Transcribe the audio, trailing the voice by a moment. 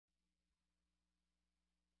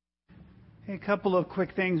A couple of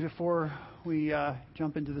quick things before we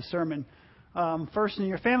jump into the sermon. First, in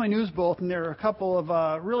your family news bulletin, there are a couple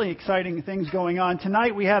of really exciting things going on.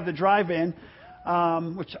 Tonight we have the drive-in,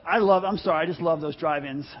 which I love. I just love those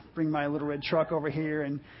drive-ins. Bring my little red truck over here,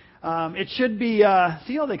 and it should be.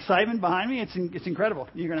 See all the excitement behind me? It's incredible.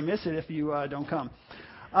 You're going to miss it if you don't come.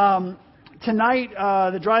 Tonight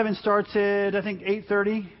the drive-in starts at I think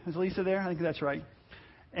 8:30. Is Lisa there? I think that's right.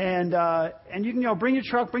 And you can bring your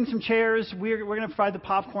truck, bring some chairs. We're going to provide the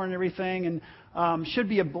popcorn and everything, and it should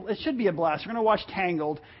be a blast. We're going to watch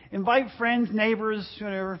Tangled. Invite friends, neighbors,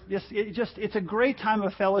 whatever. It's a great time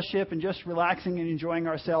of fellowship and just relaxing and enjoying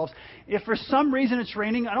ourselves. If for some reason it's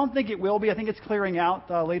raining, I don't think it will be. I think it's clearing out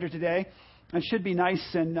later today. It should be nice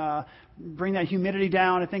and bring that humidity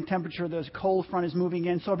down. I think temperature, the cold front is moving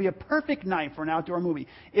in. So it'll be a perfect night for an outdoor movie.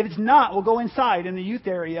 If it's not, we'll go inside in the youth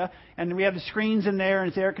area. And we have the screens in there and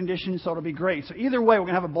it's air conditioned, so it'll be great. So either way, we're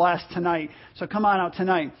going to have a blast tonight. So come on out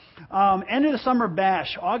tonight. End of the summer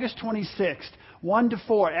bash, August 26th, 1 to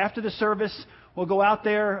 4. After the service, we'll go out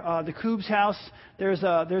there, the Coob's house. There's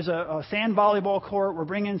a sand volleyball court. We're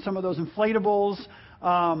bringing some of those inflatables.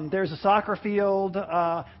 There's a soccer field.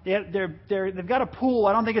 They've got a pool.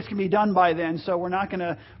 I don't think it's going to be done by then, so we're not going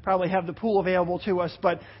to probably have the pool available to us.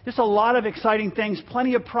 But just a lot of exciting things.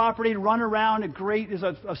 Plenty of property to run around. There's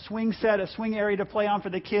a swing set, a swing area to play on for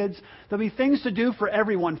the kids. There'll be things to do for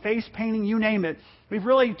everyone. Face painting, you name it. We've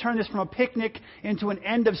really turned this from a picnic into an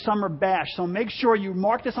end of summer bash. So make sure you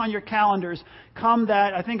mark this on your calendars. Come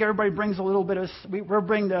that. I think everybody brings a little bit of. We'll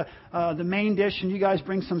bring the main dish, and you guys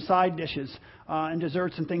bring some side dishes and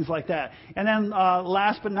desserts and things like that. And then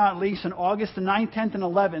last but not least, on August the 9th, 10th, and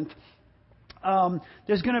 11th,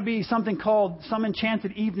 there's going to be something called Some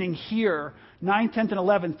Enchanted Evening here, 9th, 10th, and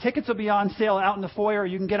 11th. Tickets will be on sale out in the foyer.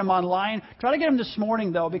 You can get them online. Try to get them this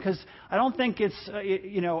morning, though, because I don't think it's,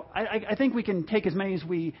 I think we can take as many as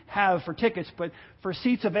we have for tickets, but for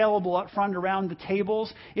seats available up front around the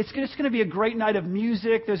tables, it's just going to be a great night of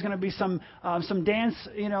music. There's going to be some dance,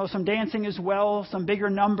 some dancing as well, some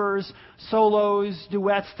bigger numbers, solos,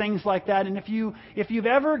 duets, things like that. And if you've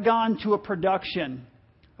ever gone to a production,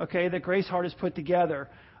 that Grace Hart has put together,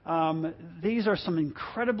 these are some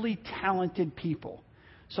incredibly talented people.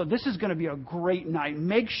 So this is going to be a great night.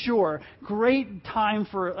 Make sure, great time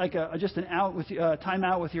for time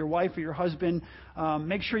out with your wife or your husband.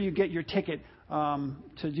 Make sure you get your ticket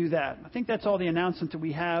to do that. I think that's all the announcement that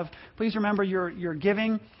we have. Please remember your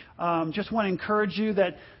giving. Just want to encourage you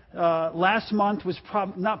that last month was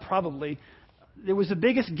it was the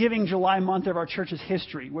biggest Giving July month of our church's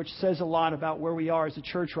history, which says a lot about where we are as a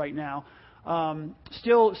church right now.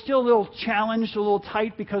 Still a little challenged, a little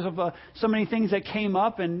tight because of so many things that came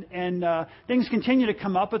up, and things continue to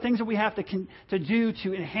come up, but things that we have to do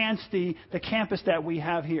to enhance the campus that we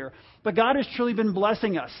have here. But God has truly been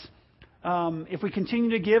blessing us. If we continue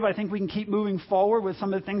to give, I think we can keep moving forward with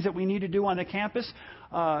some of the things that we need to do on the campus.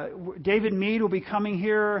 David Mead will be coming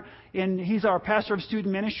here, he's our pastor of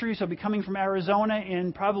student ministry, so he'll be coming from Arizona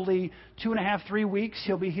in probably 2.5, 3 weeks.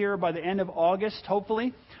 He'll be here by the end of August,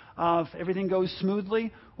 hopefully. If everything goes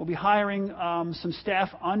smoothly, we'll be hiring some staff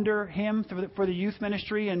under him for the youth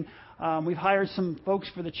ministry, and we've hired some folks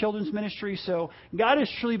for the children's ministry. So God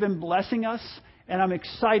has truly been blessing us, and I'm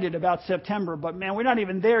excited about September. But man, we're not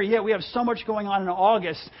even there yet. We have so much going on in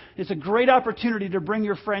August. It's a great opportunity to bring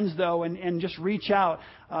your friends, though, and just reach out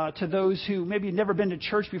to those who maybe have never been to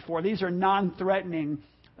church before. These are non-threatening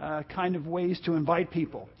kind of ways to invite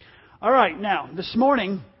people. All right, now, this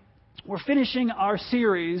morning, we're finishing our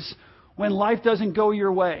series, When Life Doesn't Go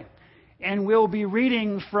Your Way. And we'll be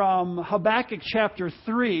reading from Habakkuk chapter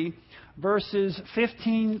 3, verses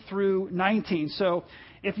 15 through 19. So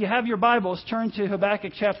if you have your Bibles, turn to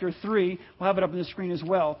Habakkuk chapter 3. We'll have it up on the screen as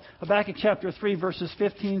well. Habakkuk chapter 3, verses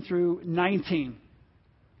 15 through 19.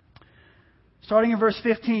 Starting in verse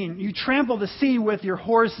 15. You trample the sea with your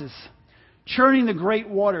horses, churning the great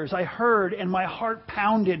waters. I heard, and my heart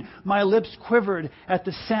pounded. My lips quivered at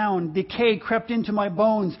the sound. Decay crept into my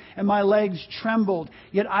bones, and my legs trembled.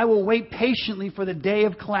 Yet I will wait patiently for the day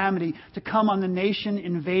of calamity to come on the nation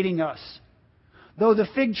invading us. Though the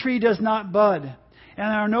fig tree does not bud, and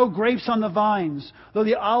there are no grapes on the vines, though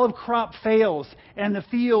the olive crop fails, and the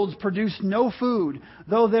fields produce no food,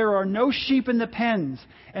 though there are no sheep in the pens,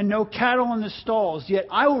 and no cattle in the stalls, yet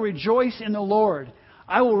I will rejoice in the Lord.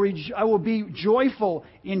 I will be joyful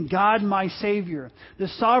in God my Savior. The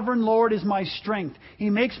sovereign Lord is my strength. He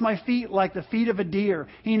makes my feet like the feet of a deer.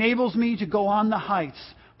 He enables me to go on the heights.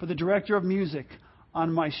 For the director of music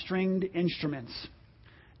on my stringed instruments.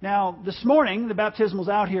 Now, this morning, the baptismal's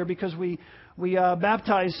out here because we We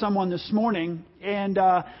baptized someone this morning, and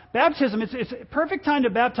baptism, it's a perfect time to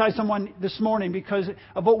baptize someone this morning because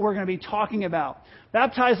of what we're going to be talking about.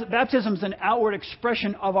 Baptism is an outward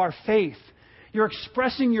expression of our faith. You're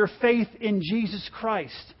expressing your faith in Jesus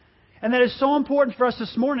Christ. And that is so important for us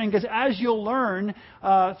this morning because as you'll learn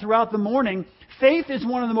throughout the morning, faith is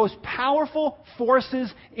one of the most powerful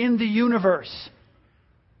forces in the universe.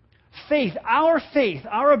 Faith,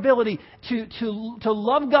 our ability to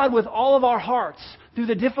love God with all of our hearts through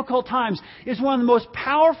the difficult times is one of the most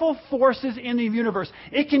powerful forces in the universe.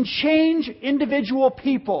 It can change individual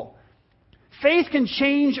people. Faith can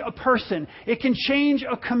change a person. It can change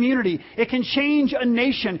a community. It can change a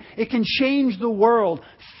nation. It can change the world.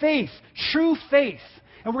 Faith, true faith.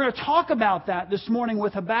 And we're going to talk about that this morning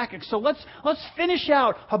with Habakkuk. So let's finish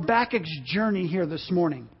out Habakkuk's journey here this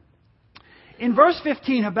morning. In verse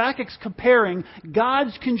 15, Habakkuk's comparing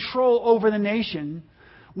God's control over the nation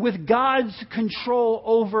with God's control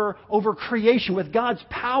over creation, with God's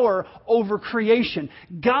power over creation.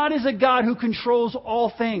 God is a God who controls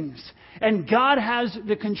all things. And God has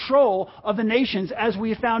the control of the nations, as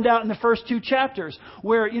we found out in the first 2 chapters,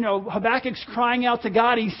 where, Habakkuk's crying out to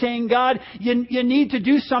God. He's saying, God, you need to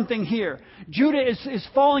do something here. Judah is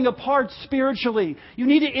falling apart spiritually. You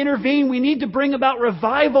need to intervene. We need to bring about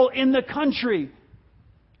revival in the country.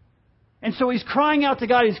 And so he's crying out to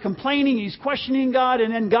God. He's complaining. He's questioning God.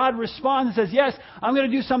 And then God responds and says, yes, I'm going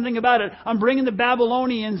to do something about it. I'm bringing the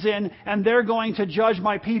Babylonians in, and they're going to judge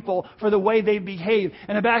my people for the way they behave.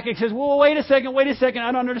 And Habakkuk says, well, wait a second.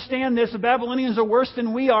 I don't understand this. The Babylonians are worse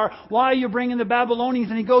than we are. Why are you bringing the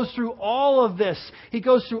Babylonians? And he goes through all of this. He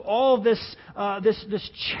goes through all of this,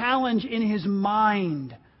 this challenge in his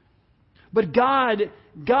mind. But God,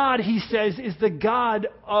 he says, is the God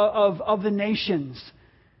of the nations.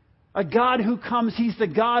 A God who comes, He's the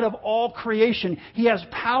God of all creation. He has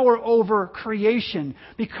power over creation.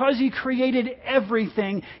 Because He created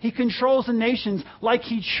everything, He controls the nations like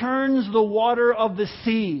He churns the water of the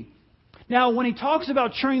sea. Now, when He talks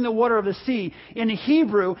about churning the water of the sea, in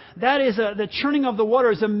Hebrew, that is the churning of the water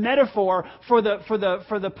is a metaphor for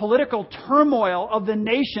the political turmoil of the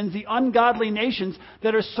nations, the ungodly nations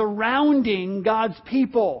that are surrounding God's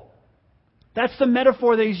people. That's the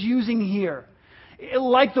metaphor that He's using here.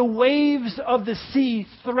 Like the waves of the sea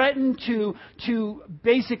threaten to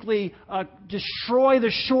basically destroy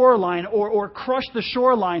the shoreline or crush the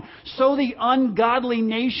shoreline, so the ungodly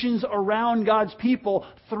nations around God's people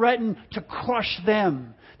threaten to crush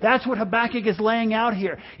them. That's what Habakkuk is laying out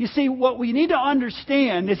here. You see, what we need to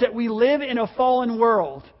understand is that we live in a fallen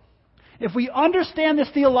world. If we understand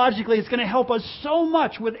this theologically, it's going to help us so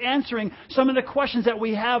much with answering some of the questions that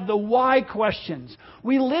we have, the why questions.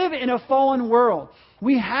 We live in a fallen world.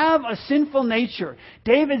 We have a sinful nature.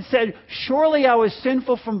 David said, surely I was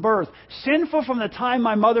sinful from birth, sinful from the time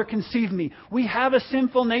my mother conceived me. We have a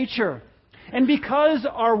sinful nature. And because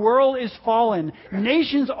our world is fallen,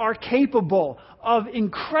 nations are capable of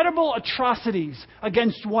incredible atrocities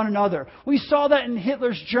against one another. We saw that in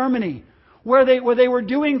Hitler's Germany, where they were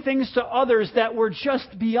doing things to others that were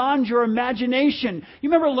just beyond your imagination. You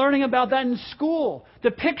remember learning about that in school. The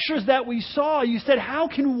pictures that we saw, you said, how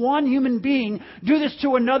can one human being do this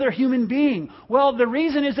to another human being? Well, the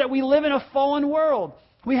reason is that we live in a fallen world.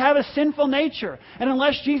 We have a sinful nature. And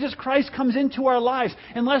unless Jesus Christ comes into our lives,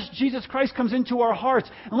 unless Jesus Christ comes into our hearts,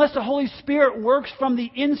 unless the Holy Spirit works from the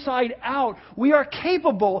inside out, we are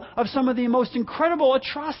capable of some of the most incredible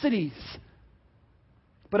atrocities.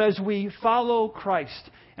 But as we follow Christ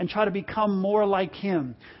and try to become more like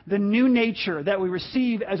Him, the new nature that we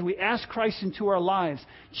receive as we ask Christ into our lives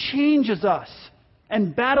changes us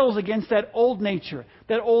and battles against that old nature,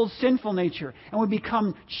 that old sinful nature, and we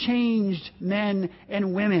become changed men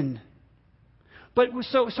and women. But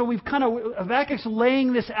so we've Habakkuk's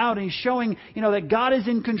laying this out, and he's showing, that God is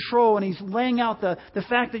in control, and he's laying out the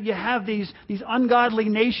fact that you have these ungodly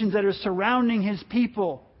nations that are surrounding His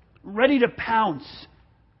people, ready to pounce.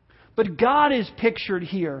 But God is pictured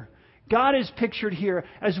here. God is pictured here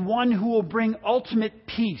as one who will bring ultimate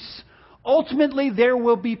peace. Ultimately, there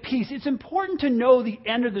will be peace. It's important to know the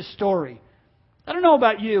end of the story. I don't know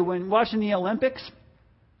about you, when watching the Olympics,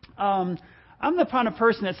 I'm the kind of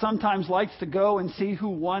person that sometimes likes to go and see who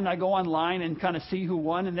won. I go online and kind of see who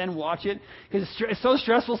won and then watch it. Because it's so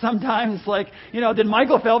stressful sometimes. It's like, did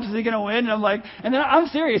Michael Phelps, is he going to win? And and then I'm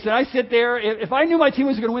serious. And I sit there. If I knew my team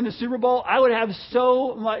was going to win the Super Bowl,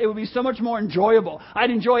 it would be so much more enjoyable.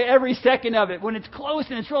 I'd enjoy every second of it. When it's close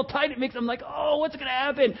and it's real tight, I'm like, oh, what's going to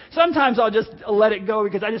happen? Sometimes I'll just let it go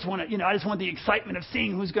because I just want the excitement of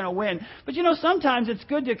seeing who's going to win. But sometimes it's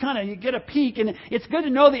good to kind of get a peek, and it's good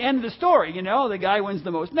to know the end of the story, the guy wins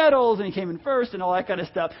the most medals and he came in first and all that kind of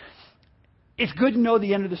stuff. It's good to know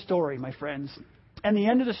the end of the story, my friends. And the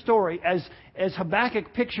end of the story, as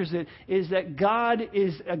Habakkuk pictures it, is that God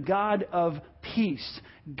is a God of peace.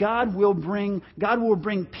 God will bring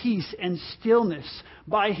peace and stillness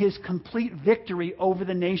by His complete victory over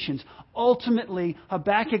the nations. Ultimately,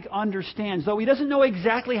 Habakkuk understands, though he doesn't know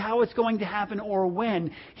exactly how it's going to happen or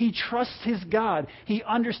when, he trusts his God. He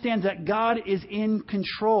understands that God is in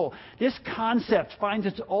control. This concept finds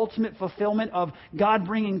its ultimate fulfillment of God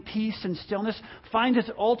bringing peace and stillness, finds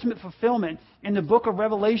its ultimate fulfillment in the book of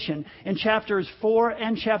Revelation in chapters 4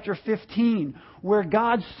 and chapter 15, where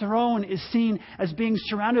God's throne is seen as being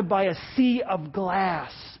surrounded by a sea of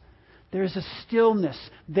glass. There's a stillness.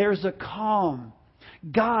 There's a calm.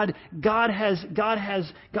 God has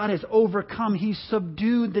overcome. He's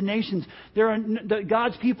subdued the nations.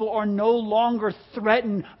 God's people are no longer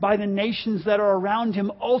threatened by the nations that are around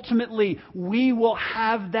Him. Ultimately, we will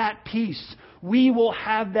have that peace. We will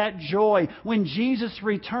have that joy. When Jesus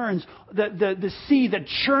returns, the sea, the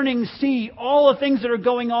churning sea, all the things that are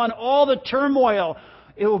going on, all the turmoil,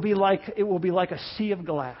 it will be like a sea of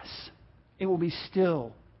glass. It will be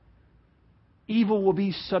still. Evil will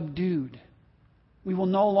be subdued. We will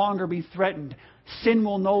no longer be threatened. Sin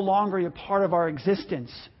will no longer be a part of our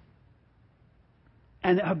existence.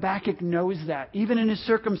 And Habakkuk knows that. Even in his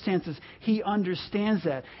circumstances, he understands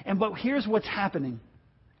that. But here's what's happening.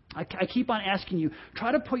 I keep on asking you,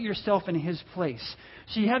 try to put yourself in his place.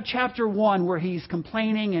 So you have chapter 1 where he's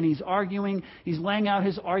complaining and he's arguing. He's laying out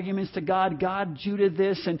his arguments to God. God, Judah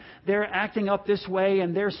this, and they're acting up this way,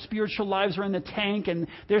 and their spiritual lives are in the tank, and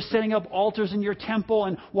they're setting up altars in your temple,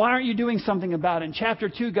 and why aren't you doing something about it? In chapter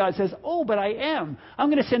 2, God says, but I am.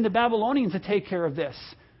 I'm going to send the Babylonians to take care of this.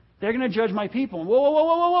 They're going to judge my people.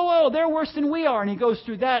 Whoa, they're worse than we are. And he goes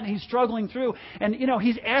through that, and he's struggling through. And,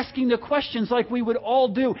 he's asking the questions like we would all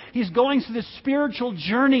do. He's going through this spiritual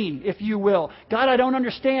journey, if you will. God, I don't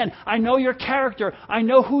understand. I know your character. I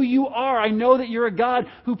know who you are. I know that you're a God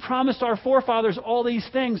who promised our forefathers all these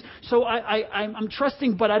things. So I'm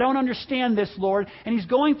trusting, but I don't understand this, Lord. And he's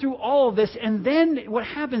going through all of this. And then what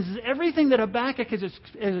happens is everything that Habakkuk has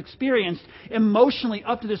experienced emotionally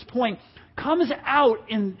up to this point comes out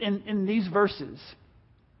in these verses.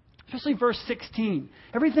 Especially verse 16.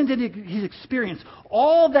 Everything that he's experienced.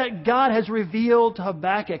 All that God has revealed to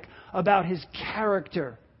Habakkuk about His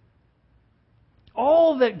character.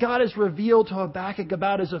 All that God has revealed to Habakkuk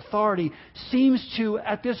about His authority seems to,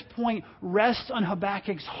 at this point, rest on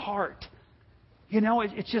Habakkuk's heart.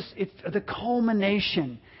 It's the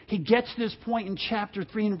culmination. He gets to this point in chapter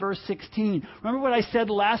 3 and verse 16. Remember what I said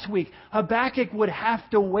last week? Habakkuk would have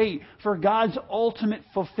to wait for God's ultimate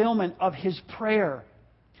fulfillment of his prayer.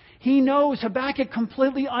 He knows, Habakkuk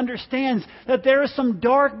completely understands that there are some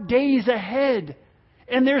dark days ahead.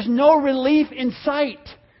 And there's no relief in sight.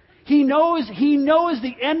 He knows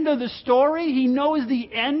the end of the story. He knows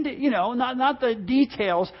the end, not the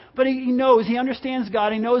details, but he knows, he understands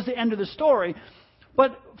God. He knows the end of the story.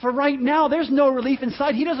 But for right now, there's no relief in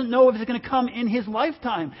sight. He doesn't know if it's going to come in his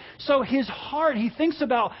lifetime. So his heart, he thinks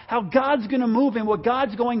about how God's going to move and what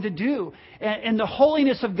God's going to do and the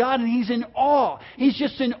holiness of God, and he's in awe. He's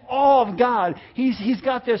just in awe of God. He's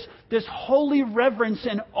got this holy reverence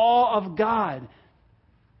and awe of God.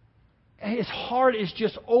 His heart is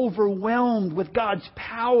just overwhelmed with God's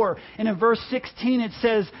power. And in verse 16 it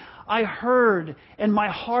says, I heard, and my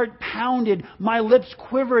heart pounded. My lips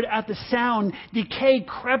quivered at the sound. Decay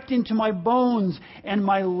crept into my bones, and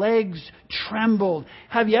my legs trembled.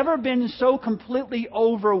 Have you ever been so completely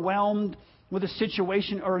overwhelmed with a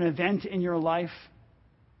situation or an event in your life?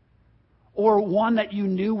 Or one that you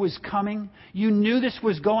knew was coming? You knew this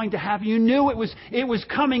was going to happen. You knew it was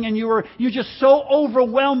coming, and you're just so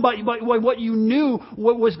overwhelmed by what you knew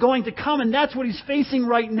what was going to come. And that's what he's facing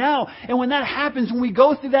right now. And when that happens, when we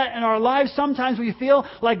go through that in our lives, sometimes we feel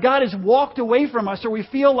like God has walked away from us, or we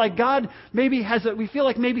feel like maybe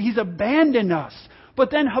He's abandoned us. But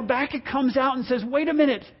then Habakkuk comes out and says, wait a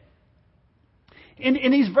minute.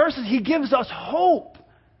 In these verses, he gives us hope.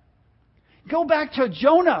 Go back to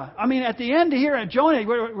Jonah. At the end here at Jonah,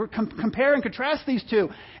 we're compare and contrast these two.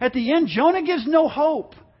 At the end, Jonah gives no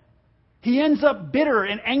hope. He ends up bitter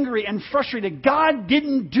and angry and frustrated. God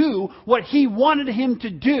didn't do what he wanted him to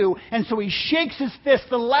do, and so he shakes his fist.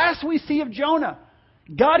 The last we see of Jonah,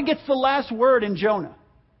 God gets the last word in Jonah.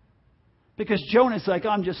 Because Jonah's like,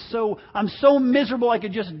 I'm so miserable I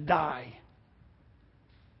could just die.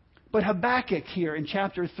 But Habakkuk here in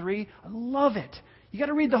chapter 3, I love it. You got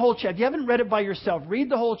to read the whole chapter. If you haven't read it by yourself, read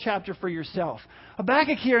the whole chapter for yourself.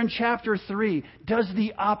 Habakkuk here in chapter 3 does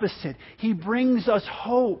the opposite. He brings us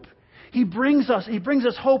hope. He brings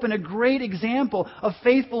us hope and a great example of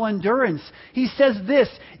faithful endurance. He says this,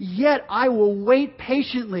 "Yet I will wait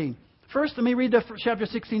patiently." First, let me read chapter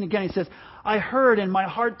 16 again. He says, "I heard and my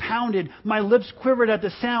heart pounded. My lips quivered at the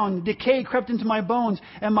sound. Decay crept into my bones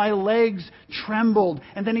and my legs trembled."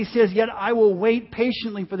 And then he says, "Yet I will wait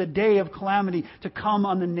patiently for the day of calamity to come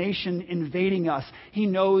on the nation invading us." He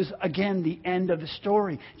knows, again, the end of the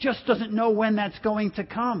story. Just doesn't know when that's going to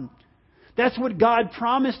come. That's what God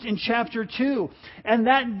promised in chapter 2. And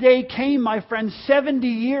that day came, my friends, 70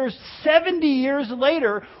 years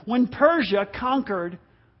later when Persia conquered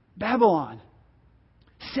Babylon.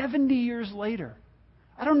 70 years later.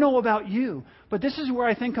 I don't know about you, but this is where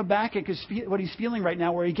I think Habakkuk is what he's feeling right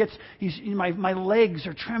now, where my legs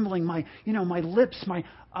are trembling, my lips,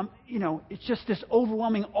 it's just this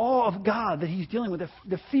overwhelming awe of God that he's dealing with,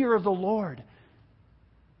 the fear of the Lord.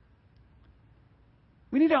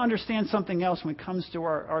 We need to understand something else when it comes to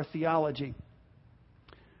our theology.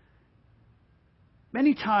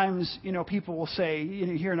 Many times, people will say,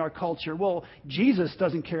 here in our culture, well, Jesus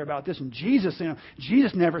doesn't care about this, and Jesus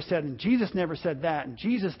never said, and Jesus never said that, and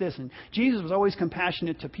Jesus this, and Jesus was always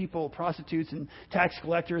compassionate to people, prostitutes and tax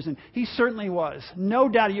collectors, and he certainly was. No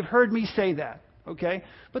doubt, you've heard me say that, okay?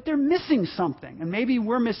 But they're missing something, and maybe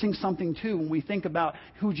we're missing something too when we think about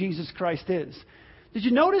who Jesus Christ is. Did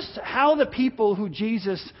you notice how the people who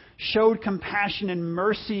Jesus showed compassion and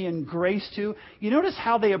mercy and grace to, you notice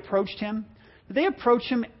how they approached him? They approach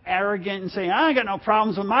him arrogant and saying, "I ain't got no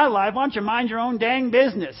problems with my life. Why don't you mind your own dang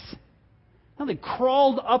business?" No, they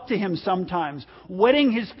crawled up to him sometimes,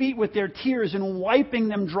 wetting his feet with their tears and wiping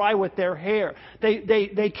them dry with their hair.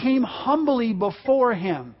 They came humbly before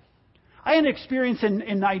him. I had an experience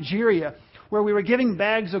in Nigeria where we were giving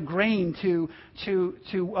bags of grain to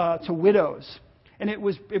widows. And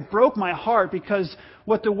it broke my heart because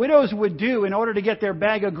what the widows would do in order to get their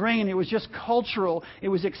bag of grain, it was just cultural. It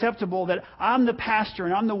was acceptable that I'm the pastor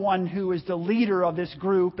and I'm the one who is the leader of this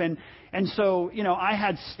group. And so, I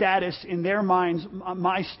had status in their minds.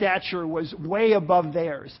 My stature was way above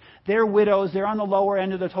theirs. They're widows. They're on the lower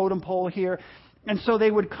end of the totem pole here. And so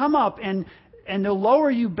they would come up and the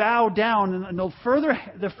lower you bow down and the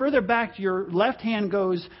further back your left hand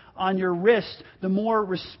goes on your wrist, the more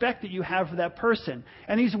respect that you have for that person.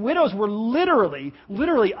 And these widows were literally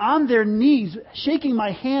on their knees, shaking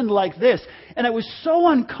my hand like this. And it was so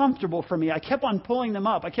uncomfortable for me. I kept on pulling them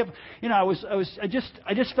up. I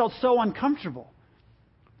just felt so uncomfortable.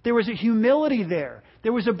 There was a humility there.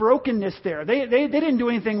 There was a brokenness there. They didn't do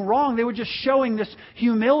anything wrong. They were just showing this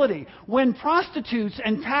humility. When prostitutes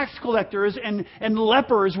and tax collectors and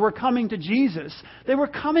lepers were coming to Jesus, they were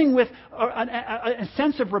coming with a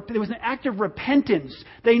sense of, there was an act of repentance.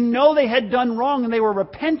 They know they had done wrong and they were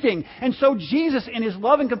repenting. And so Jesus, in his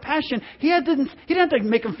love and compassion, he didn't have to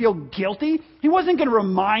make them feel guilty. He wasn't going to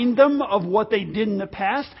remind them of what they did in the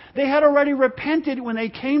past. They had already repented when they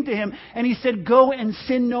came to him. And he said, "Go and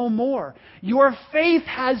sin no more. Your faith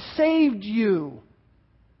has saved you."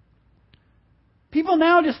 People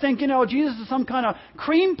now just think, Jesus is some kind of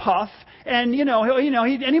cream puff, and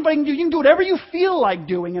anybody can do. You can do whatever you feel like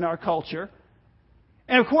doing in our culture.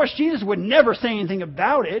 And of course, Jesus would never say anything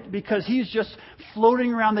about it because he's just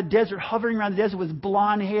floating around the desert, hovering around the desert with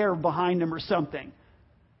blonde hair behind him or something.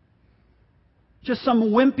 Just some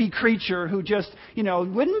wimpy creature who just,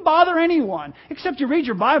 wouldn't bother anyone. Except you read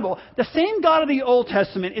your Bible. The same God of the Old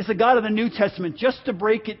Testament is the God of the New Testament, just to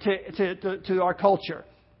break it to our culture.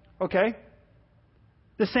 Okay?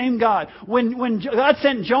 The same God. When God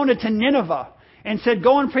sent Jonah to Nineveh and said,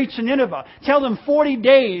 "Go and preach to Nineveh. Tell them 40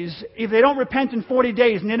 days, if they don't repent in 40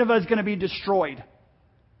 days, Nineveh is going to be destroyed."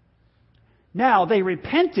 Now, they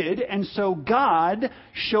repented, and so God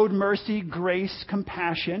showed mercy, grace,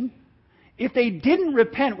 compassion. If they didn't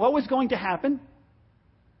repent, what was going to happen?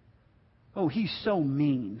 Oh, he's so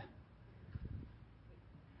mean.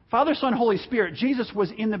 Father, Son, Holy Spirit, Jesus was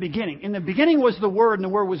in the beginning. In the beginning was the Word, and the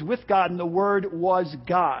Word was with God, and the Word was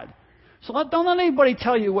God. So don't let anybody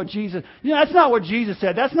tell you what Jesus... that's not what Jesus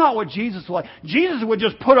said. That's not what Jesus was like. Jesus would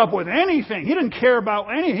just put up with anything. He didn't care about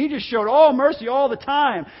anything. He just showed all mercy all the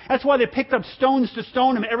time. That's why they picked up stones to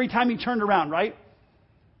stone him every time he turned around, right?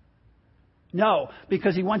 No,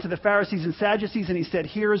 because he went to the Pharisees and Sadducees and he said,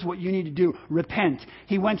 "Here's what you need to do. Repent."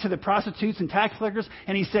 He went to the prostitutes and tax collectors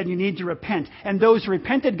and he said, "You need to repent." And those who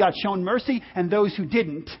repented got shown mercy, and those who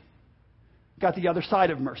didn't got the other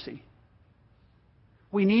side of mercy.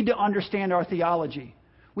 We need to understand our theology.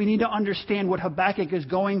 We need to understand what Habakkuk is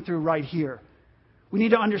going through right here. We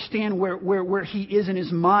need to understand where he is in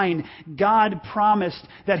his mind. God promised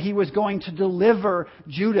that he was going to deliver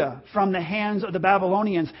Judah from the hands of the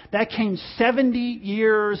Babylonians. That came 70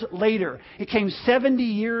 years later. It came 70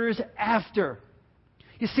 years after.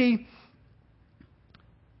 You see,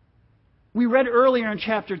 we read earlier in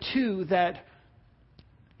chapter 2 that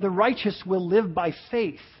the righteous will live by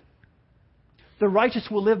faith. The righteous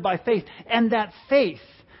will live by faith. And that faith,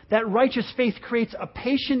 that righteous faith, creates a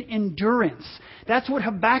patient endurance. That's what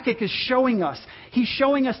Habakkuk is showing us. He's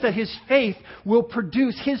showing us that his faith will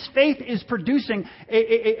produce, his faith is producing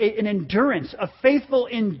an endurance, a faithful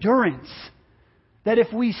endurance. That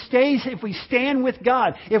if we stand with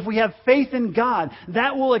God, if we have faith in God,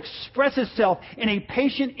 that will express itself in a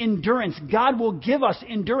patient endurance. God will give us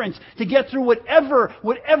endurance to get through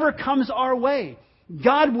whatever comes our way.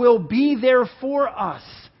 God will be there for us.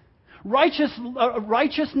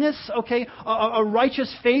 Righteousness, okay, a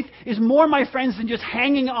righteous faith is more, my friends, than just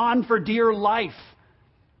hanging on for dear life.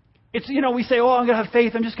 It's, we say, I'm going to have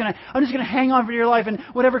faith. I'm just going to hang on for dear life, and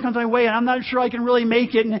whatever comes my way, and I'm not sure I can really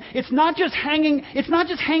make it. And it's not just hanging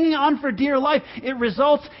on for dear life. It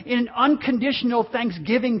results in an unconditional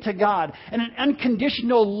thanksgiving to God and an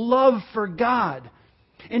unconditional love for God.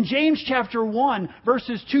 In James chapter 1,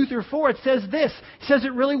 verses 2 through 4, it says this. It says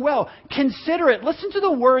it really well. Consider it. Listen to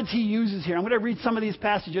the words he uses here. I'm going to read some of these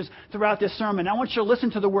passages throughout this sermon. I want you to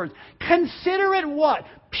listen to the words. Consider it what?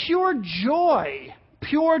 Pure joy.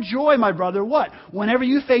 Pure joy, my brother. What? Whenever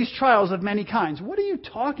you face trials of many kinds. What are you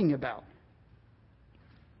talking about?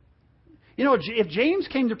 If James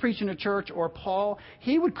came to preach in a church, or Paul,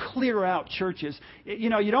 he would clear out churches. You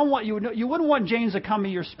wouldn't want James to come be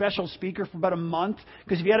your special speaker for about a month,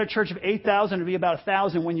 because if you had a church of 8,000, it'd be about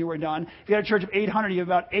 1,000 when you were done. If you had a church of 800, you'd be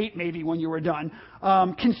about 8 maybe when you were done.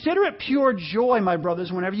 Consider it pure joy, my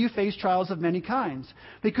brothers, whenever you face trials of many kinds,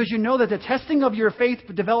 because you know that the testing of your faith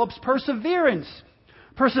develops perseverance.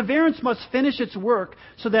 Perseverance must finish its work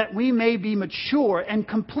so that we may be mature and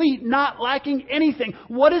complete, not lacking anything.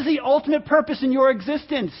 What is the ultimate purpose in your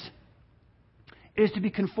existence? It is to be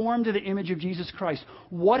conformed to the image of Jesus Christ.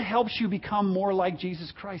 What helps you become more like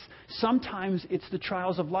Jesus Christ? Sometimes it's the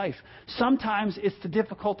trials of life. Sometimes it's the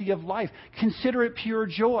difficulty of life. Consider it pure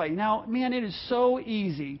joy. Now, man, it is so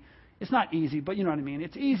easy. It's not easy, but you know what I mean.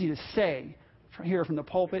 It's easy to say here from the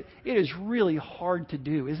pulpit. It is really hard to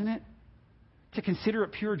do, isn't it? To consider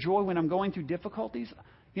it pure joy when I'm going through difficulties.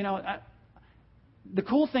 The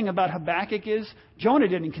cool thing about Habakkuk is Jonah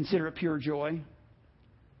didn't consider it pure joy.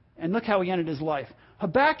 And look how he ended his life.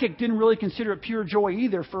 Habakkuk didn't really consider it pure joy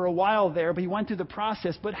either for a while there, but he went through the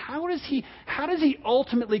process. But how does he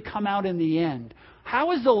ultimately come out in the end?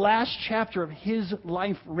 How is the last chapter of his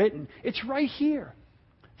life written? It's right here.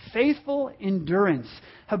 Faithful endurance.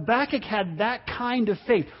 Habakkuk had that kind of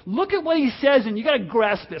faith. Look at what he says, and you got to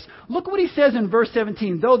grasp this. Look at what he says in verse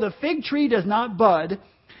 17. Though the fig tree does not bud,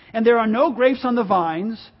 and there are no grapes on the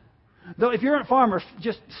vines. Though, if you're a farmer,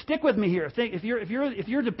 just stick with me here. If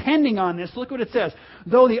you're depending on this, look what it says.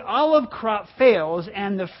 Though the olive crop fails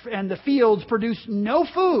and the fields produce no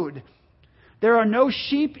food, there are no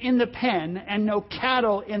sheep in the pen and no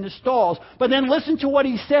cattle in the stalls. But then listen to what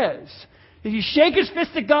he says. Did he shake his fist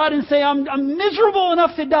at God and say, I'm miserable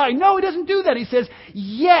enough to die? No, he doesn't do that. He says,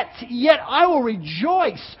 yet I will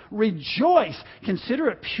rejoice. Consider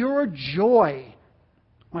it pure joy,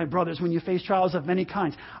 my brothers, when you face trials of many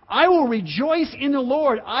kinds. I will rejoice in the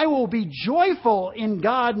Lord. I will be joyful in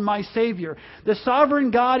God, my Savior. The sovereign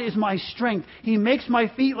God is my strength. He makes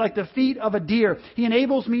my feet like the feet of a deer. He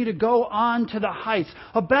enables me to go on to the heights.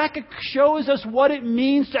 Habakkuk shows us what it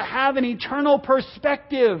means to have an eternal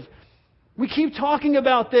perspective. We keep talking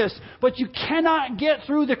about this, but you cannot get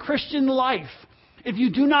through the Christian life if you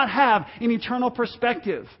do not have an eternal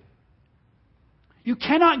perspective. You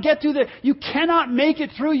cannot make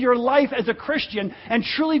it through your life as a Christian and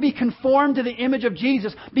truly be conformed to the image of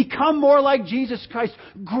Jesus. Become more like Jesus Christ.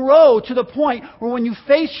 Grow to the point where when you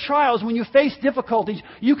face trials, when you face difficulties,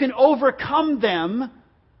 you can overcome them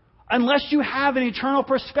unless you have an eternal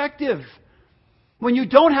perspective. When you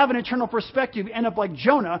don't have an eternal perspective, you end up like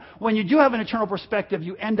Jonah. When you do have an eternal perspective,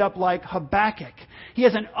 you end up like Habakkuk. He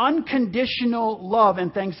has an unconditional love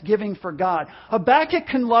and thanksgiving for God. Habakkuk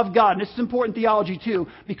can love God, and this is important theology too,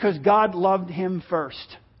 because God loved him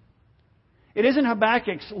first. It isn't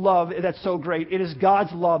Habakkuk's love that's so great. It is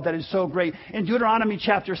God's love that is so great. In Deuteronomy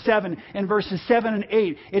chapter 7 and verses 7 and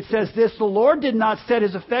 8, it says this, "The Lord did not set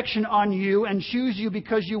his affection on you and choose you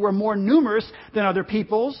because you were more numerous than other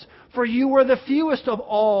peoples, For you were the fewest of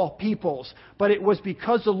all peoples, but it was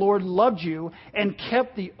because the Lord loved you and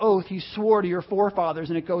kept the oath He swore to your forefathers.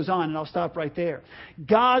 And it goes on, and I'll stop right there.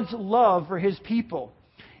 God's love for His people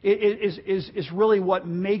is really what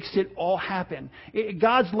makes it all happen.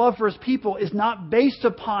 God's love for His people is not based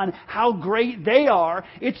upon how great they are.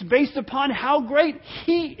 It's based upon how great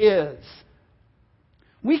He is.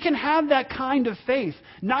 We can have that kind of faith,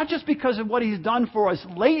 not just because of what He's done for us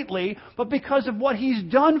lately, but because of what He's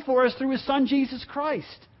done for us through His Son, Jesus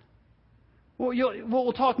Christ.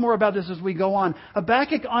 We'll talk more about this as we go on.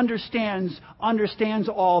 Habakkuk understands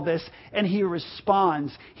all this, and he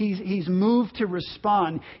responds. He's moved to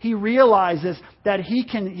respond. He realizes that he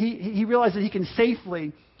can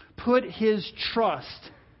safely put his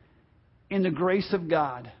trust in the grace of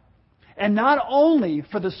God. And not only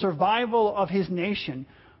for the survival of his nation,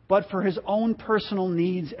 but for his own personal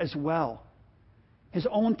needs as well. His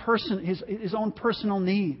own personal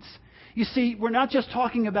needs. You see, we're not just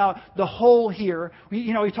talking about the whole here.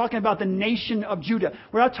 We're talking about the nation of Judah.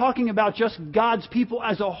 We're not talking about just God's people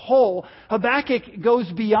as a whole. Habakkuk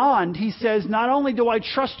goes beyond. He says, not only do I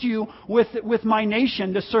trust you with my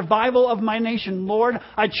nation, the survival of my nation, Lord,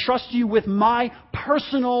 I trust you with my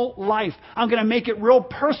personal life. I'm going to make it real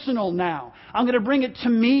personal now. I'm going to bring it to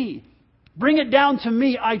me. Bring it down to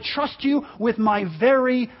me. I trust you with my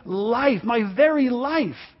very life. My very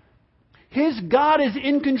life. His God is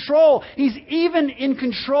in control. He's even in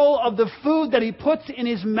control of the food that He puts in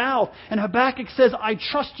His mouth. And Habakkuk says, I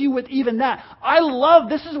trust you with even that.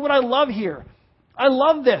 This is what I love here. I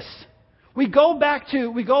love this. We go back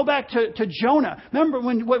to Jonah. Remember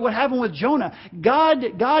what happened with Jonah?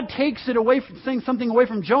 God takes it away from something away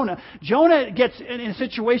from Jonah. Jonah gets in a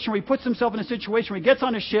situation where he puts himself in a situation where he gets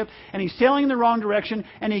on a ship and he's sailing in the wrong direction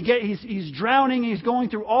and he's drowning. He's going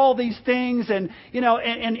through all these things and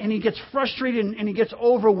he gets frustrated and he gets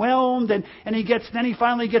overwhelmed and then he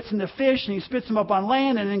finally gets in the fish and he spits them up on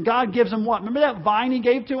land and then God gives him what? Remember that vine He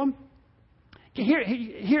gave to him?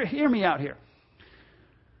 Hear me out here.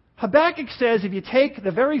 Habakkuk says, if you take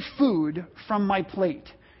the very food from my plate,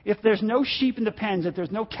 if there's no sheep in the pens, if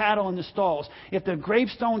there's no cattle in the stalls, if the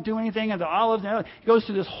grapes don't do anything, and the olives, it goes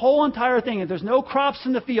through this whole entire thing, if there's no crops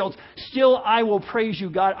in the fields, still I will praise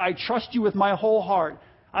you, God. I trust you with my whole heart.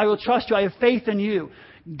 I will trust you. I have faith in you.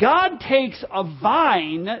 God takes a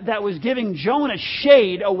vine that was giving Jonah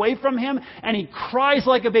shade away from him, and he cries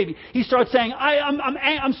like a baby. He starts saying,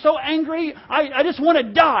 I'm so angry. I just want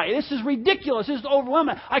to die. This is ridiculous. This is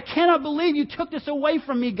overwhelming. I cannot believe you took this away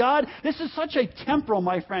from me, God. This is such a temporal,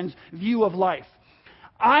 my friends, view of life.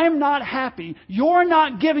 I'm not happy. You're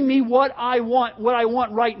not giving me what I want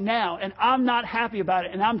right now, and I'm not happy about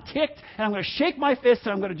it. And I'm ticked, and I'm going to shake my fist,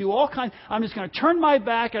 and I'm going to do all kinds. I'm just going to turn my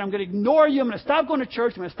back, and I'm going to ignore you. I'm going to stop going to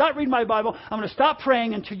church. I'm going to stop reading my Bible. I'm going to stop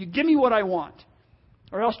praying until you give me what I want.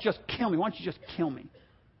 Or else just kill me. Why don't you just kill me?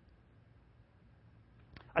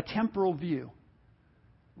 A temporal view.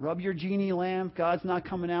 Rub your genie lamp. God's not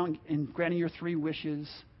coming out and granting your 3 wishes.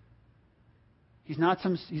 He's not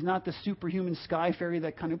the superhuman sky fairy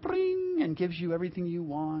that kind of bring and gives you everything you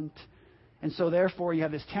want. And so therefore you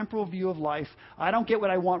have this temporal view of life. I don't get what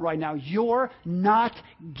I want right now. You're not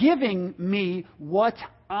giving me what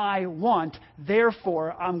I want.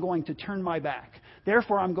 Therefore, I'm going to turn my back.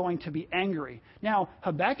 Therefore, I'm going to be angry. Now,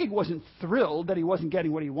 Habakkuk wasn't thrilled that he wasn't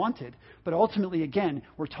getting what he wanted. But ultimately, again,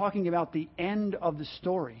 we're talking about the end of the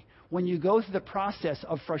story. When you go through the process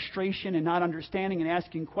of frustration and not understanding and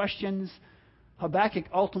asking questions, Habakkuk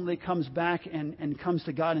ultimately comes back and comes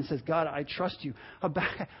to God and says, God, I trust you.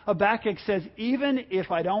 Habakkuk says, even if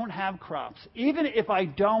I don't have crops, even if I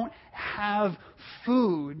don't have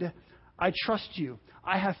food, I trust you.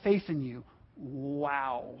 I have faith in you.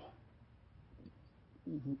 Wow.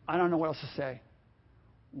 I don't know what else to say.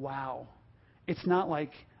 Wow. It's not like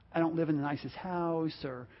I don't live in the nicest house,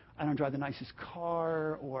 or I don't drive the nicest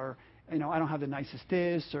car, or I don't have the nicest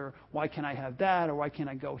this, or why can't I have that, or why can't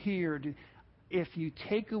I go here? If you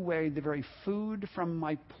take away the very food from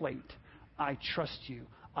my plate, I trust you.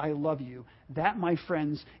 I love you. That, my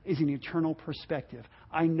friends, is an eternal perspective.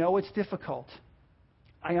 I know it's difficult.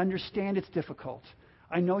 I understand it's difficult.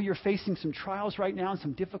 I know you're facing some trials right now and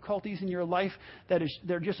some difficulties in your life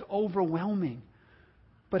they're just overwhelming.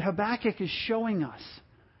 But Habakkuk is showing us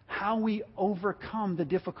how we overcome the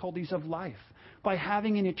difficulties of life. By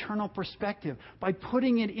having an eternal perspective, by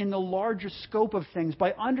putting it in the larger scope of things,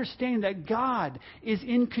 by understanding that God is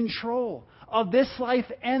in control of this life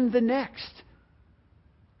and the next.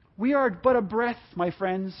 We are but a breath, my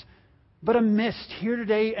friends, but a mist here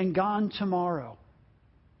today and gone tomorrow.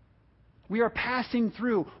 We are passing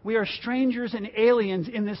through. We are strangers and aliens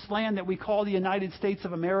in this land that we call the United States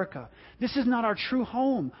of America. This is not our true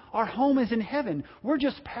home. Our home is in heaven. We're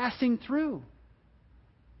just passing through.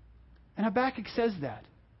 And Habakkuk says that.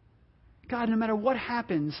 God, no matter what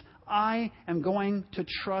happens, I am going to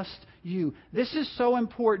trust you. This is so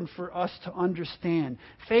important for us to understand.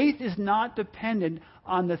 Faith is not dependent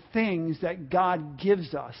on the things that God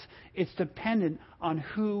gives us. It's dependent on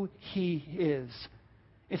who He is.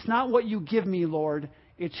 It's not what you give me, Lord.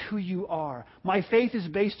 It's who you are. My faith is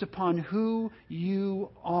based upon who you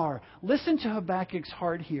are. Listen to Habakkuk's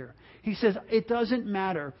heart here. He says, it doesn't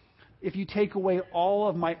matter if you take away all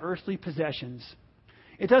of my earthly possessions.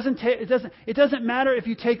 It doesn't matter if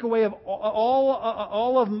you take away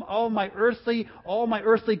all my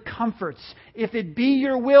earthly comforts. If it be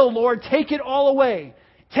your will, Lord, take it all away.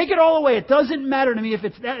 Take it all away. It doesn't matter to me if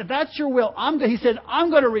that's your will. He said, I'm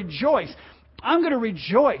going to rejoice. I'm going to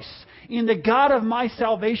rejoice in the God of my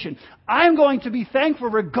salvation. I'm going to be thankful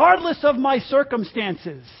regardless of my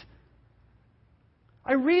circumstances.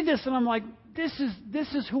 I read this and I'm like, this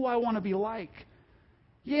is who I want to be like.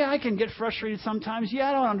 Yeah, I can get frustrated sometimes. Yeah,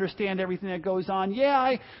 I don't understand everything that goes on. Yeah,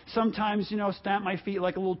 I sometimes, stamp my feet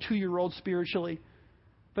like a little 2-year-old spiritually.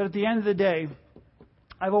 But at the end of the day,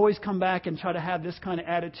 I've always come back and try to have this kind of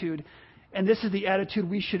attitude. And this is the attitude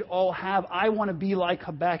we should all have. I want to be like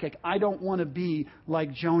Habakkuk. I don't want to be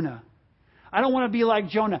like Jonah. I don't want to be like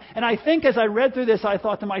Jonah. And I think as I read through this, I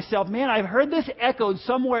thought to myself, man, I've heard this echoed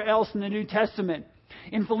somewhere else in the New Testament.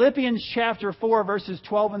 In Philippians chapter 4, verses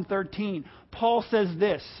 12 and 13, Paul says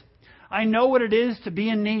this, I know what it is to be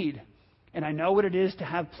in need, and I know what it is to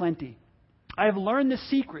have plenty. I have learned the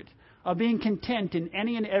secret of being content in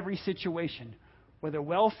any and every situation. Whether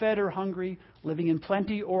well-fed or hungry, living in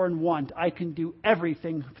plenty or in want, I can do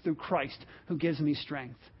everything through Christ who gives me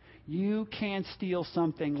strength. You can't steal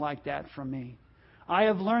something like that from me. I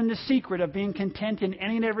have learned the secret of being content in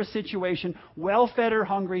any and every situation, well-fed or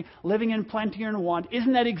hungry, living in plenty or in want.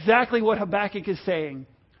 Isn't that exactly what Habakkuk is saying?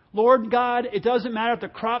 Lord God, it doesn't matter if the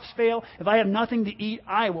crops fail. If I have nothing to eat,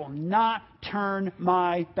 I will not turn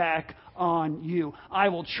my back on you. I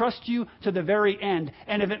will trust you to the very end.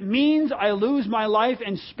 And if it means I lose my life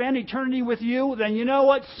and spend eternity with you, then you know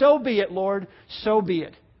what? So be it, Lord. So be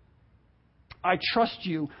it. I trust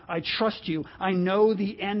you. I trust you. I know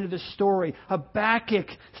the end of the story. Habakkuk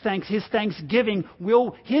his thanksgiving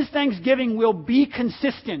will be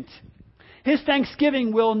consistent. His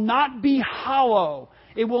thanksgiving will not be hollow.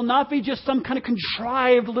 It will not be just some kind of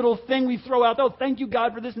contrived little thing we throw out. Oh, thank you,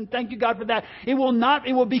 God, for this and thank you, God, for that. It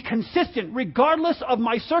will be consistent. Regardless of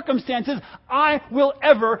my circumstances, I will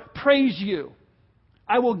ever praise you.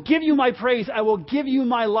 I will give you my praise. I will give you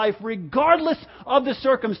my life. Regardless of the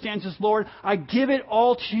circumstances, Lord, I give it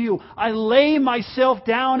all to you. I lay myself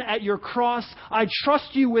down at your cross. I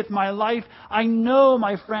trust you with my life. I know,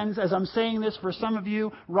 my friends, as I'm saying this for some of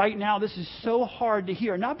you right now, this is so hard to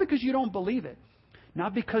hear. Not because you don't believe it.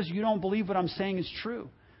 Not because you don't believe what I'm saying is true.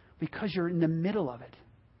 Because you're in the middle of it.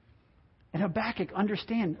 And Habakkuk,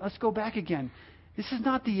 understand, let's go back again. This is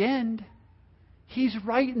not the end. He's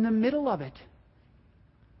right in the middle of it.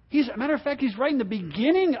 As a matter of fact, he's right in the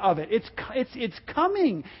beginning of it. It's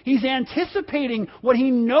coming. He's anticipating what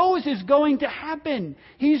he knows is going to happen.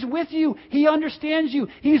 He's with you. He understands you.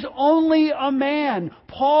 He's only a man.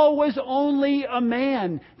 Paul was only a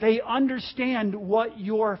man. They understand what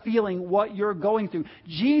you're feeling, what you're going through.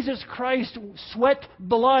 Jesus Christ sweat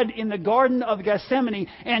blood in the Garden of Gethsemane,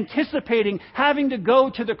 anticipating having to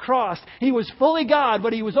go to the cross. He was fully God,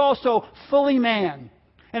 but he was also fully man.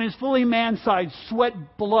 And his fully man side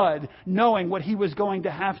sweat blood, knowing what he was going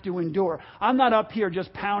to have to endure. I'm not up here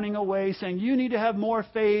just pounding away saying, you need to have more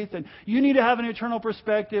faith and you need to have an eternal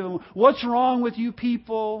perspective. And what's wrong with you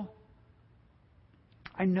people?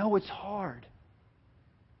 I know it's hard.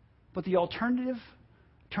 But the alternative,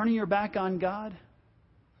 turning your back on God,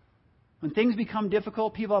 when things become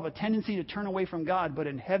difficult, people have a tendency to turn away from God. But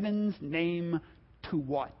in heaven's name, to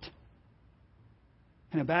what?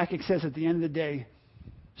 And Habakkuk says at the end of the day,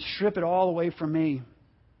 strip it all away from me.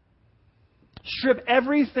 Strip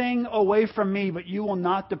everything away from me, but you will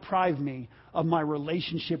not deprive me of my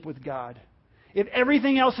relationship with God. If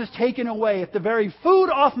everything else is taken away, if the very food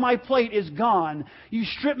off my plate is gone, you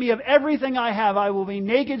strip me of everything I have. I will be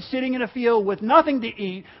naked sitting in a field with nothing to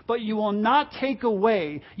eat, but you will not take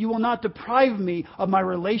away, you will not deprive me of my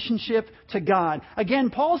relationship to God. Again,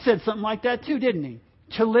 Paul said something like that too, didn't he?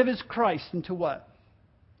 To live is Christ and to what?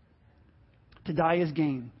 To die is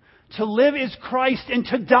gain. To live is Christ and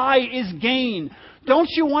to die is gain. Don't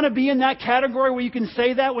you want to be in that category where you can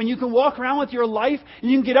say that, when you can walk around with your life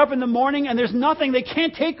and you can get up in the morning and there's nothing, they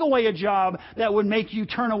can't take away a job that would make you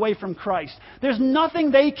turn away from Christ. There's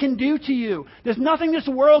nothing they can do to you. There's nothing this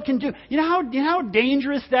world can do. You know how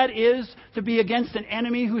dangerous that is to be against an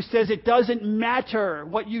enemy who says it doesn't matter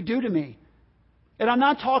what you do to me. And I'm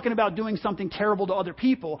not talking about doing something terrible to other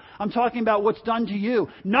people. I'm talking about what's done to you.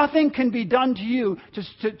 Nothing can be done to you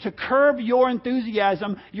to curb your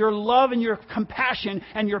enthusiasm, your love and your compassion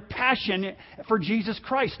and your passion for Jesus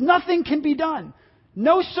Christ. Nothing can be done.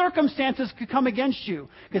 No circumstances could come against you.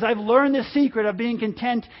 Because I've learned the secret of being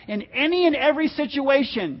content in any and every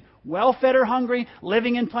situation. Well-fed or hungry,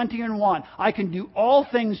 living in plenty and want. I can do all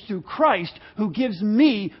things through Christ who gives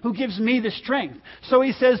me the strength. So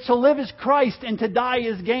he says to live is Christ and to die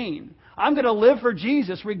is gain. I'm going to live for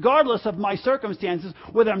Jesus regardless of my circumstances,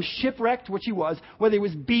 whether I'm shipwrecked, which he was, whether he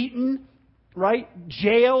was beaten, right,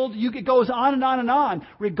 jailed. It goes on and on and on.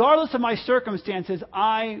 Regardless of my circumstances,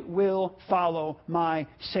 I will follow my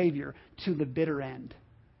Savior to the bitter end,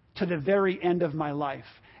 to the very end of my life.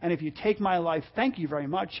 And if you take my life, thank you very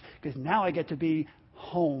much, because now I get to be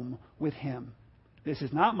home with Him. This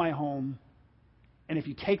is not my home. And if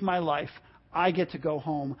you take my life, I get to go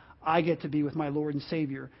home. I get to be with my Lord and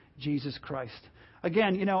Savior, Jesus Christ.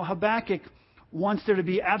 Again, Habakkuk wants there to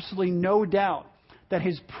be absolutely no doubt that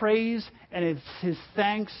his praise and his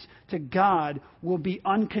thanks to God will be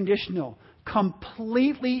unconditional,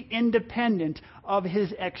 completely independent of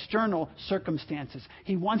his external circumstances.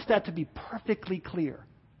 He wants that to be perfectly clear.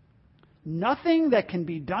 Nothing that can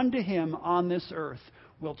be done to him on this earth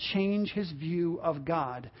will change his view of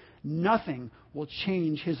God. Nothing will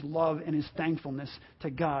change his love and his thankfulness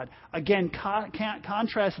to God. Again,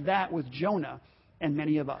 contrast that with Jonah and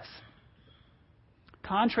many of us.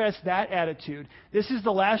 Contrast that attitude. This is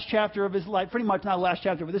the last chapter of his life. Pretty much not the last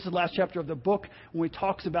chapter, but this is the last chapter of the book when he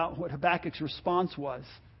talks about what Habakkuk's response was.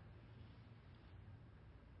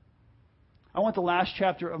 I want the last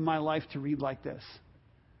chapter of my life to read like this.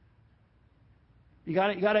 You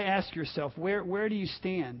got to ask yourself, where do you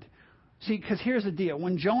stand? See, because here's the deal.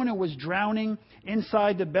 When Jonah was drowning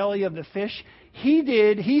inside the belly of the fish,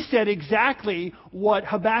 he said exactly what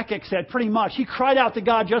Habakkuk said, pretty much. He cried out to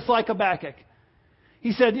God just like Habakkuk.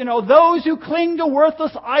 He said, those who cling to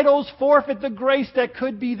worthless idols forfeit the grace that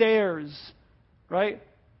could be theirs. Right?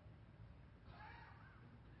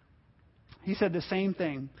 He said the same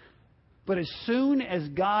thing. But as soon as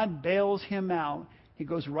God bails him out, he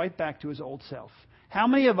goes right back to his old self. How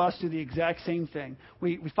many of us do the exact same thing?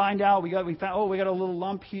 We find out we got a little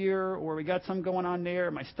lump here, or we got something going on there,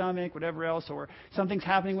 my stomach, whatever else, or something's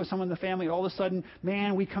happening with someone in the family. All of a sudden,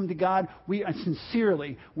 man, we come to God. We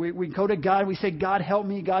go to God. We say, God, help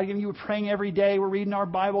me. God, you were praying every day. We're reading our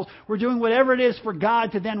Bibles. We're doing whatever it is for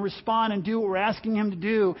God to then respond and do what we're asking Him to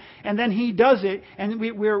do. And then He does it, and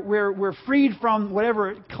we're freed from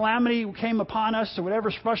whatever calamity came upon us or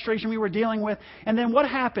whatever frustration we were dealing with. And then what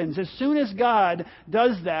happens? As soon as God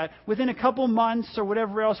does that, within a couple months or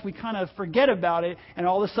whatever else, we kind of forget about it, and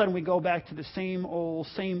all of a sudden we go back to the same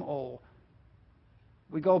old.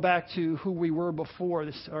 We go back to who we were before,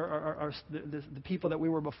 the people that we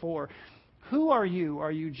were before. Who are you?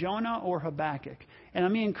 Are you Jonah or Habakkuk? And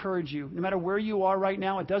let me encourage you, no matter where you are right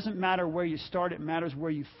now, it doesn't matter where you start, it matters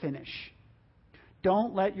where you finish.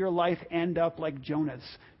 Don't let your life end up like Jonah's.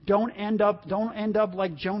 Don't end up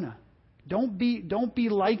like Jonah. Don't be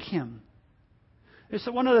like him. There's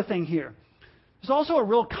one other thing here. There's also a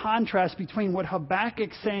real contrast between what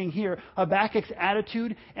Habakkuk's saying here, Habakkuk's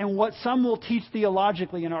attitude, and what some will teach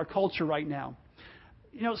theologically in our culture right now.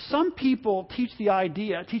 Some people teach an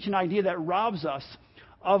idea that robs us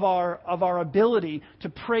of our ability to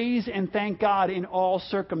praise and thank God in all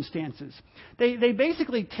circumstances. They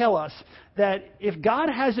basically tell us that if God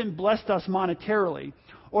hasn't blessed us monetarily,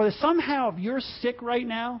 or that somehow if you're sick right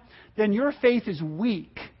now, then your faith is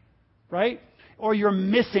weak, right? Or you're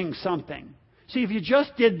missing something. See, if you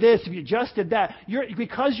just did this, if you just did that,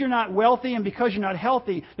 because you're not wealthy and because you're not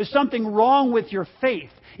healthy, there's something wrong with your faith.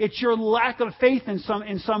 It's your lack of faith in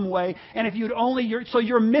some way. And if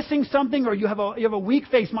you're missing something, or you have a weak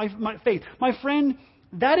faith. My friend,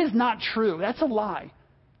 that is not true. That's a lie.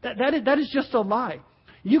 That is just a lie.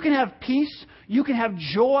 You can have peace. You can have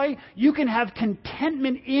joy. You can have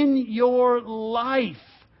contentment in your life,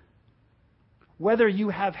 whether you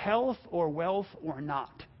have health or wealth or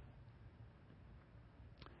not.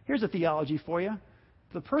 Here's a theology for you.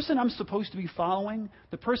 The person I'm supposed to be following,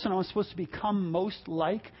 the person I'm supposed to become most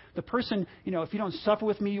like, the person, if you don't suffer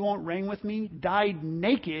with me, you won't reign with me, died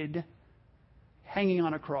naked, hanging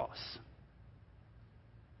on a cross.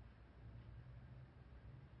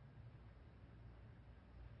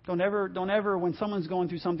 Don't ever, when someone's going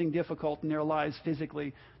through something difficult in their lives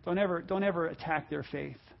physically, don't ever attack their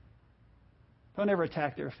faith. Don't ever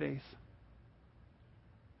attack their faith.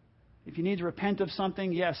 If you need to repent of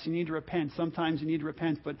something, yes, you need to repent. Sometimes you need to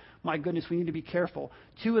repent, but my goodness, we need to be careful.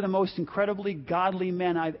 Two of the most incredibly godly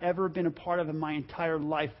men I've ever been a part of in my entire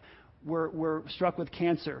life were struck with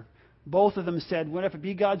cancer. Both of them said, whatever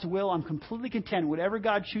be God's will, I'm completely content. Whatever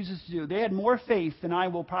God chooses to do. They had more faith than I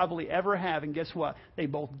will probably ever have, and guess what? They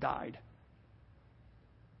both died.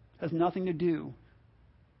 Has nothing to do,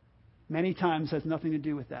 many times has nothing to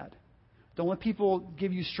do with that. Don't let people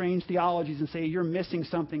give you strange theologies and say you're missing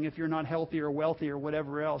something if you're not healthy or wealthy or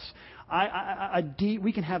whatever else.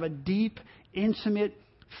 We can have a deep, intimate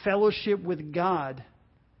fellowship with God.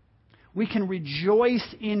 We can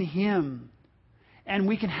rejoice in Him. And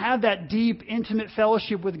we can have that deep, intimate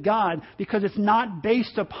fellowship with God because it's not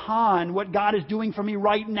based upon what God is doing for me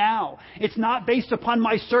right now. It's not based upon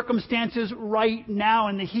my circumstances right now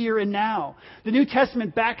in the here and now. The New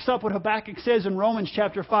Testament backs up what Habakkuk says in Romans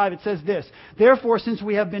chapter 5. It says this, "Therefore, since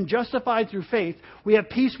we have been justified through faith, we have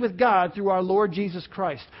peace with God through our Lord Jesus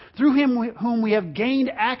Christ. Through Him whom we have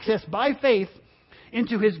gained access by faith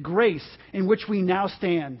into His grace in which we now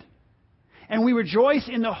stand. And we rejoice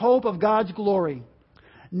in the hope of God's glory.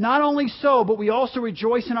 Not only so, but we also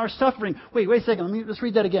rejoice in our suffering." Wait a second. Let's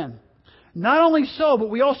read that again. "Not only so, but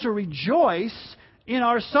we also rejoice in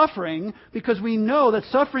our suffering because we know that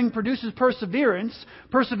suffering produces perseverance,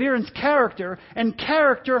 perseverance character, and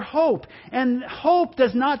character hope. And hope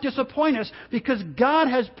does not disappoint us because God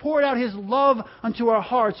has poured out His love unto our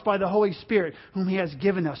hearts by the Holy Spirit whom He has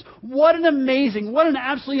given us." What an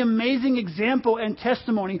absolutely amazing example and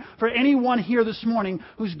testimony for anyone here this morning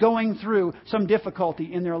who's going through some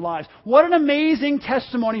difficulty in their lives. What an amazing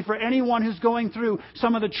testimony for anyone who's going through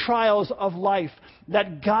some of the trials of life.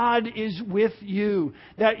 That God is with you,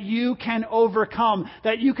 that you can overcome,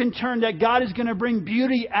 that you can turn, that God is going to bring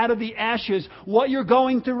beauty out of the ashes. What you're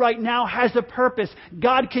going through right now has a purpose.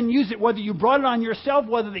 God can use it, whether you brought it on yourself,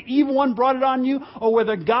 whether the evil one brought it on you, or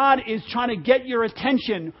whether God is trying to get your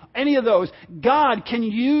attention. Any of those, God can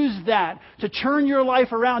use that to turn your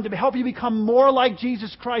life around, to help you become more like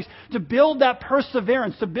Jesus Christ, to build that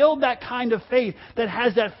perseverance, to build that kind of faith that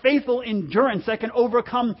has that faithful endurance that can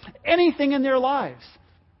overcome anything in their lives.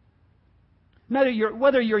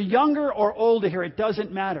 Whether you're younger or older here, it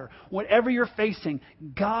doesn't matter. Whatever you're facing,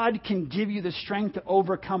 God can give you the strength to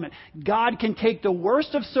overcome it. God can take the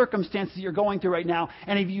worst of circumstances you're going through right now,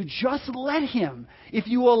 and if you just let Him, if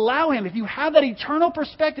you allow Him, if you have that eternal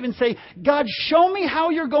perspective and say, "God, show me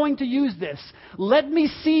how you're going to use this. Let me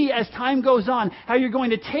see as time goes on how you're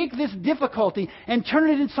going to take this difficulty and turn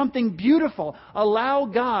it into something beautiful." Allow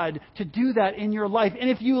God to do that in your life. And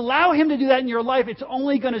if you allow Him to do that in your life, it's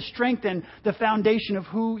only going to strengthen the foundation of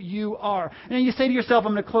who you are. And then you say to yourself,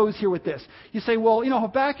 I'm going to close here with this. You say, well,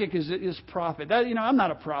 Habakkuk is prophet. I'm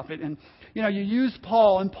not a prophet. And, you use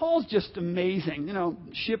Paul, and Paul's just amazing,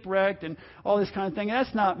 shipwrecked and all this kind of thing.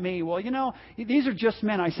 That's not me. Well, these are just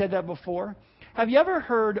men. I said that before. Have you ever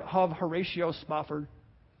heard of Horatio Spafford?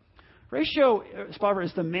 Horatio Spafford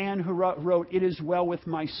is the man who wrote "It Is Well With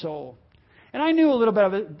My Soul." And I knew a little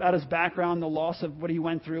bit about his background, the loss of what he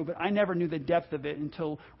went through, but I never knew the depth of it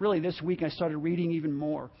until really this week I started reading even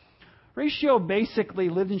more. Horatio basically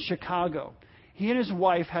lived in Chicago. He and his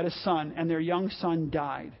wife had a son, and their young son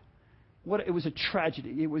died. It was a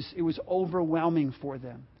tragedy. It was overwhelming for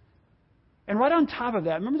them. And right on top of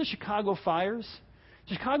that, remember the Chicago fires?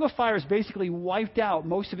 The Chicago fires basically wiped out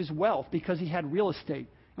most of his wealth because he had real estate.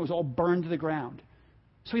 It was all burned to the ground.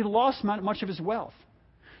 So he lost much of his wealth.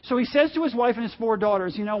 So he says to his wife and his 4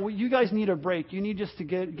 daughters, you guys need a break. You need just to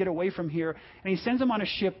get away from here. And he sends them on a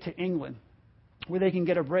ship to England where they can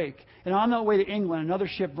get a break. And on the way to England, another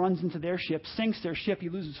ship runs into their ship, sinks their ship. He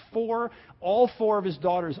loses all 4 of his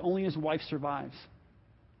daughters. Only his wife survives.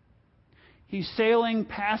 He's sailing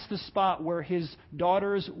past the spot where his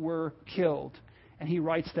daughters were killed. And he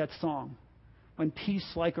writes that song. When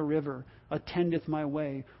peace like a river attendeth my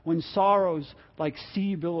way, when sorrows like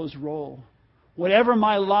sea billows roll. Whatever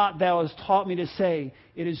my lot thou hast taught me to say,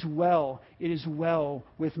 it is well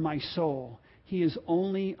with my soul. He is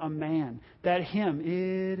only a man. That hymn,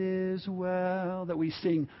 "It is well," that we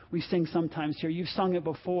sing sometimes here. You've sung it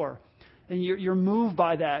before. And you're moved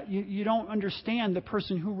by that. You don't understand the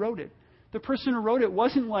person who wrote it. The person who wrote it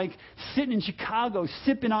wasn't like sitting in Chicago,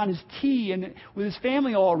 sipping on his tea and with his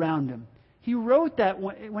family all around him. He wrote that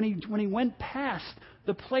when he went past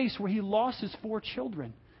the place where he lost his 4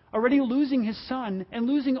 children. Already losing his son and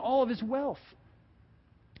losing all of his wealth.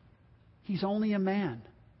 He's only a man.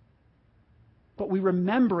 But we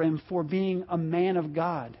remember him for being a man of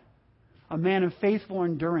God. a man of faithful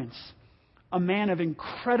endurance, a man of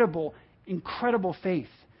incredible, incredible faith.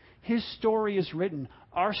 His story is written.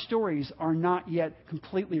 Our stories are not yet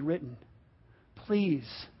completely written. Please,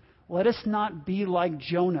 let us not be like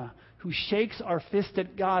Jonah, who shakes our fist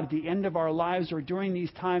at God at the end of our lives or during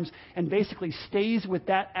these times and basically stays with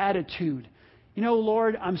that attitude. You know,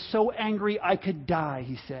 Lord, I'm so angry I could die,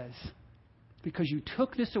 he says, because you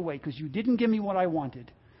took this away, because you didn't give me what I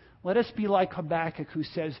wanted. Let us be like Habakkuk, who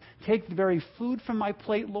says, take the very food from my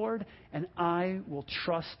plate, Lord, and I will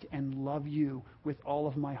trust and love you with all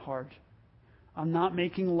of my heart. I'm not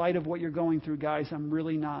making light of what you're going through, guys. I'm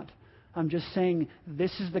really not. I'm just saying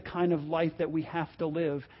this is the kind of life that we have to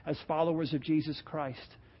live as followers of Jesus Christ.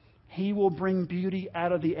 He will bring beauty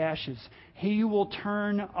out of the ashes. He will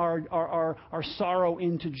turn our sorrow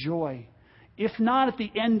into joy. If not at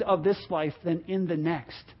the end of this life, then in the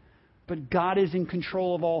next. But God is in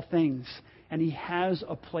control of all things, and He has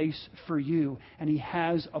a place for you, and He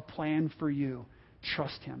has a plan for you.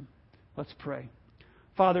 Trust Him. Let's pray.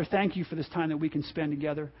 Father, thank you for this time that we can spend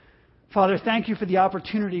together. Father, thank you for the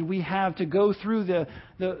opportunity we have to go through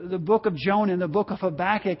the book of Jonah and the book of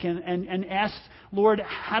Habakkuk and ask, Lord,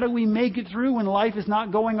 how do we make it through when life is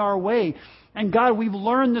not going our way? And God, we've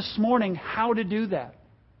learned this morning how to do that.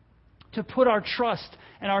 To put our trust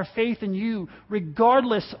and our faith in you,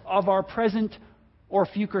 regardless of our present or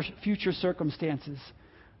future circumstances.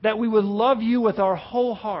 That we would love you with our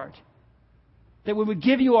whole heart. That we would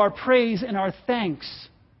give you our praise and our thanks,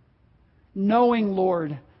 knowing,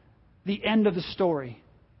 Lord, the end of the story.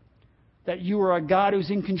 That you are a God who's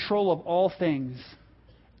in control of all things,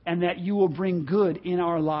 and that you will bring good in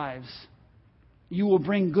our lives. You will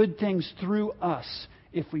bring good things through us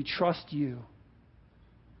if we trust you.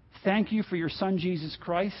 Thank you for your Son, Jesus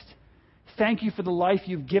Christ. Thank you for the life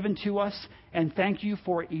you've given to us. And thank you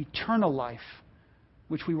for eternal life,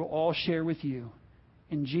 which we will all share with you.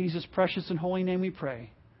 In Jesus' precious and holy name we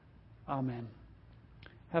pray. Amen.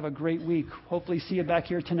 Have a great week. Hopefully see you back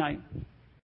here tonight.